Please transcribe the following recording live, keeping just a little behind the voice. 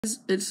It's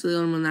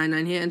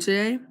Lil99 here, and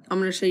today I'm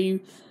going to show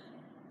you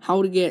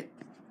how to get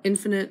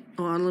infinite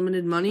or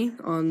unlimited money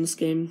on this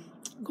game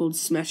called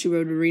Smashy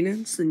Road Arena.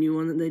 It's the new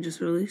one that they just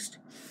released.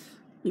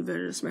 New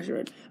version of Smashy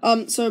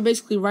Road. So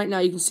basically right now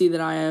you can see that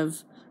I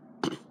have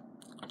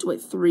to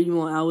wait 3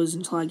 more hours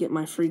until I get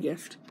my free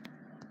gift.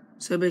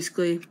 So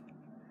basically,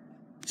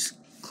 just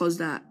close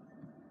that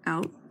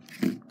out.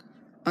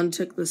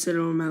 Untick the set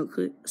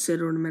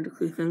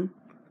automatically thing.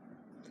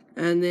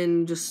 And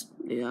then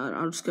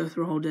I'll just go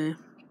through a whole day.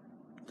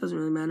 Doesn't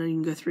really matter, you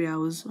can go 3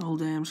 hours, a whole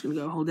day. I'm just gonna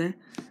go a whole day.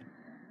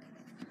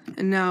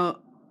 And now,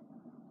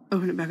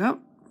 open it back up.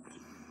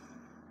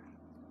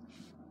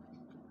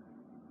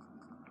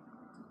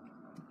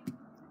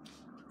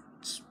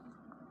 Just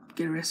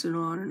get arrested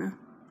or, I don't know,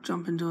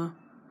 jump into a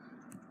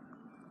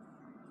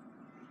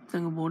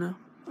thing of water.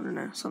 I don't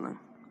know, something.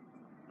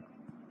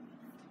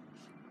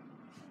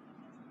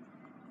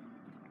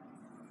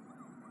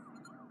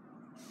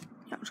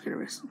 Yeah, I'll just get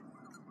arrested.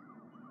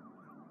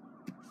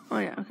 Oh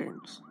yeah, okay,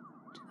 just do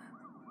that.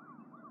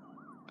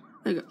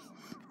 There you go.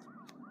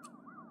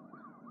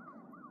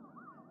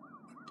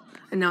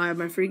 And now I have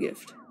my free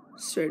gift.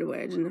 Straight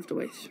away, I didn't have to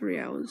wait 3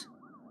 hours.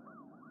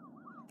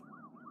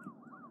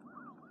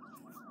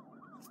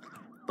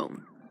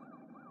 Boom.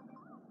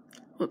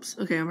 Whoops,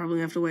 okay, I'm probably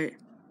gonna have to wait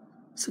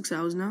 6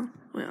 hours now.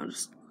 Wait, I'll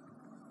just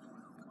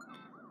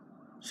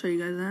show you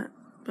guys that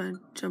by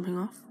jumping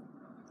off.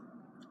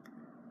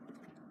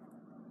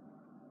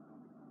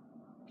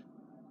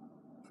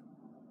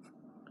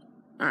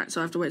 Alright,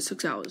 so I have to wait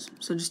 6 hours.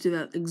 So just do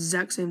that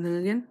exact same thing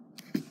again.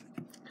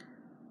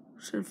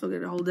 Just gonna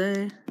forget a whole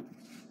day.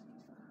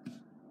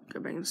 Go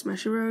back into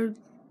Smashy Road.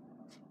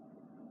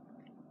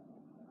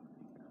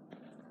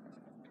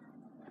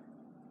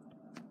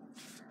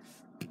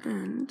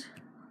 And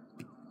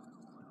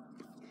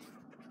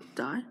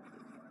die.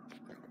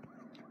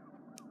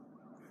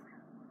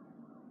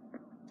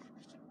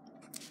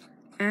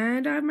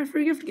 And I have my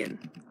free gift again.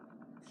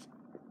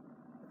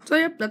 So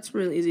yep, that's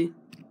really easy.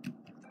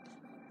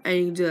 And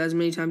you can do that as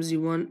many times as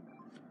you want.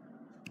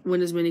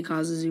 Win as many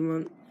cars as you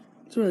want.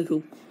 It's really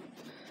cool.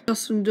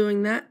 Just from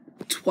doing that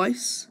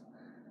twice,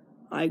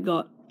 I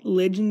got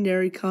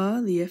legendary car,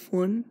 the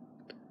F1,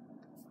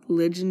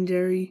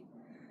 legendary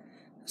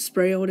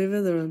spray or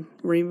whatever, the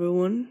rainbow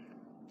one,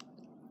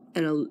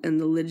 and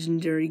the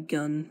legendary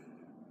gun,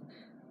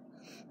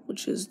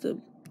 which is the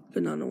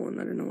banana one.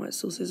 I don't know why it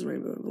still says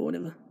rainbow, but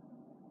whatever.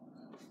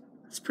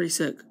 It's pretty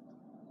sick.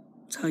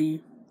 It's how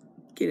you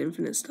get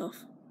infinite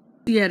stuff.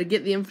 Yeah, to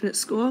get the infinite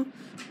score,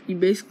 you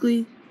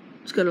basically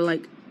just gotta,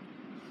 like,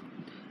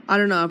 I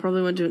don't know, I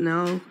probably won't do it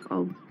now.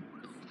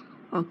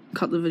 I'll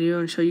cut the video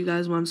and show you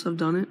guys once I've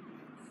done it.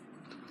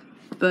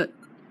 But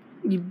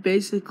you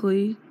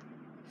basically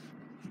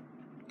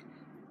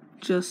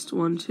just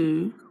want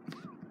to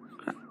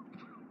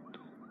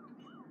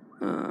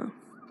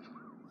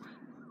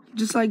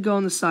just like go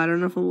on the side. I don't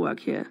know if it'll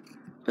work here,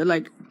 but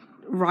like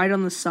right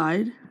on the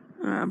side.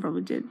 I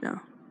probably did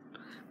now,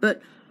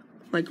 but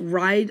like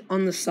right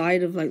on the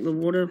side of like the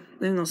water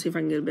thing. I'll see if I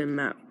can get a better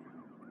map.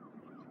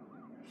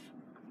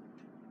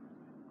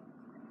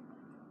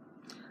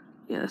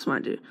 Yeah, this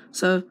might do.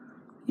 So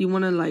you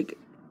want to like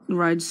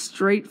ride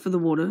straight for the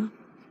water.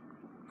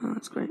 Oh,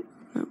 that's great.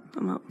 Nope,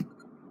 I'm up.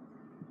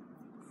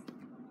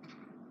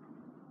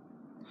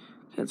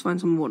 Okay, let's find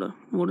some water.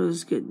 Water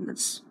is good.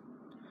 That's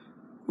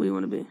where you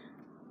want to be.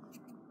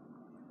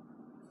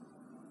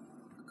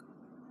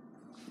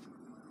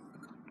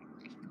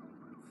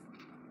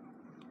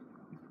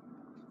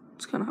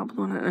 It's kind of help with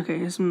one. Okay,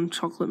 here's some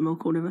chocolate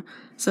milk or whatever.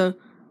 So,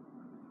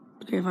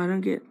 okay, if I don't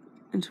get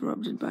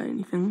interrupted by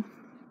anything,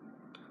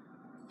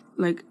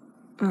 like,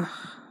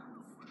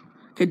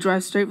 okay,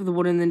 drive straight for the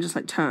water and then just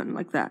like turn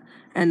like that,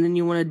 and then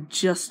you want to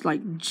just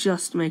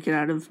make it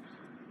out of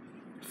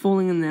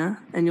falling in there,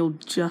 and you'll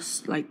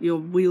just like your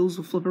wheels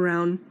will flip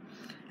around,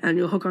 and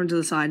you'll hook onto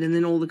the side, and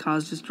then all the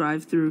cars just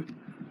drive through.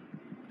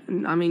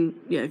 And I mean,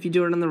 yeah, if you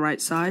do it on the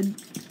right side,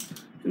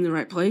 in the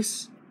right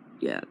place,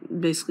 yeah,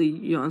 basically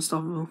you're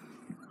unstoppable,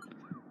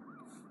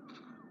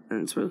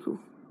 and it's really cool.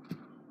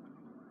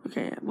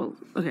 Okay, well,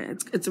 okay,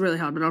 it's really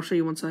hard, but I'll show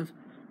you once I've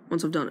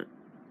done it.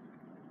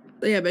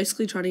 But yeah,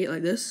 basically try to get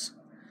like this.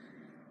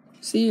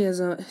 See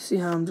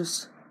how I'm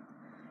just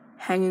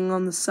hanging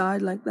on the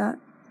side like that?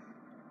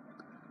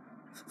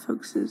 If it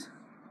focuses.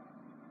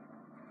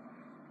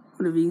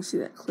 Whatever, you can see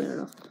that clear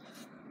enough.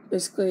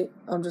 Basically,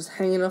 I'm just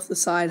hanging off the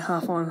side,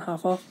 half on,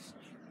 half off.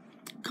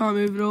 Can't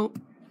move at all.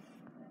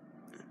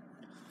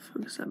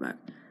 Focus that back.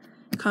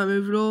 Can't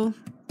move at all.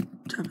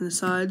 Tapping the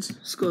sides.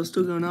 Score's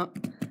still going up.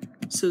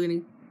 Still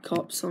getting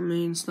cops on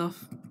me and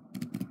stuff.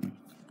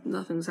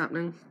 Nothing's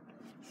happening.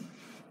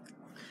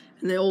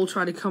 And they all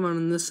try to come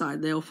on this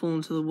side. They all fall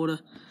into the water.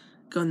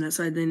 Go on that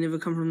side. They never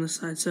come from this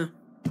side. So,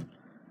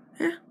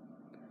 yeah.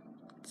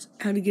 It's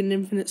how to get an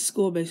infinite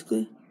score,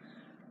 basically.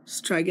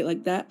 Just try to get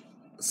like that.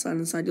 Side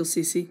on side, you'll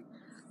see.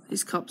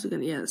 These cops are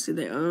gonna, yeah, see,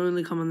 they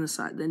only come on this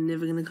side. They're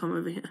never gonna come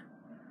over here.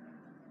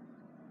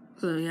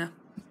 So, yeah.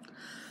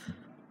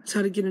 That's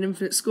how to get an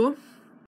infinite score.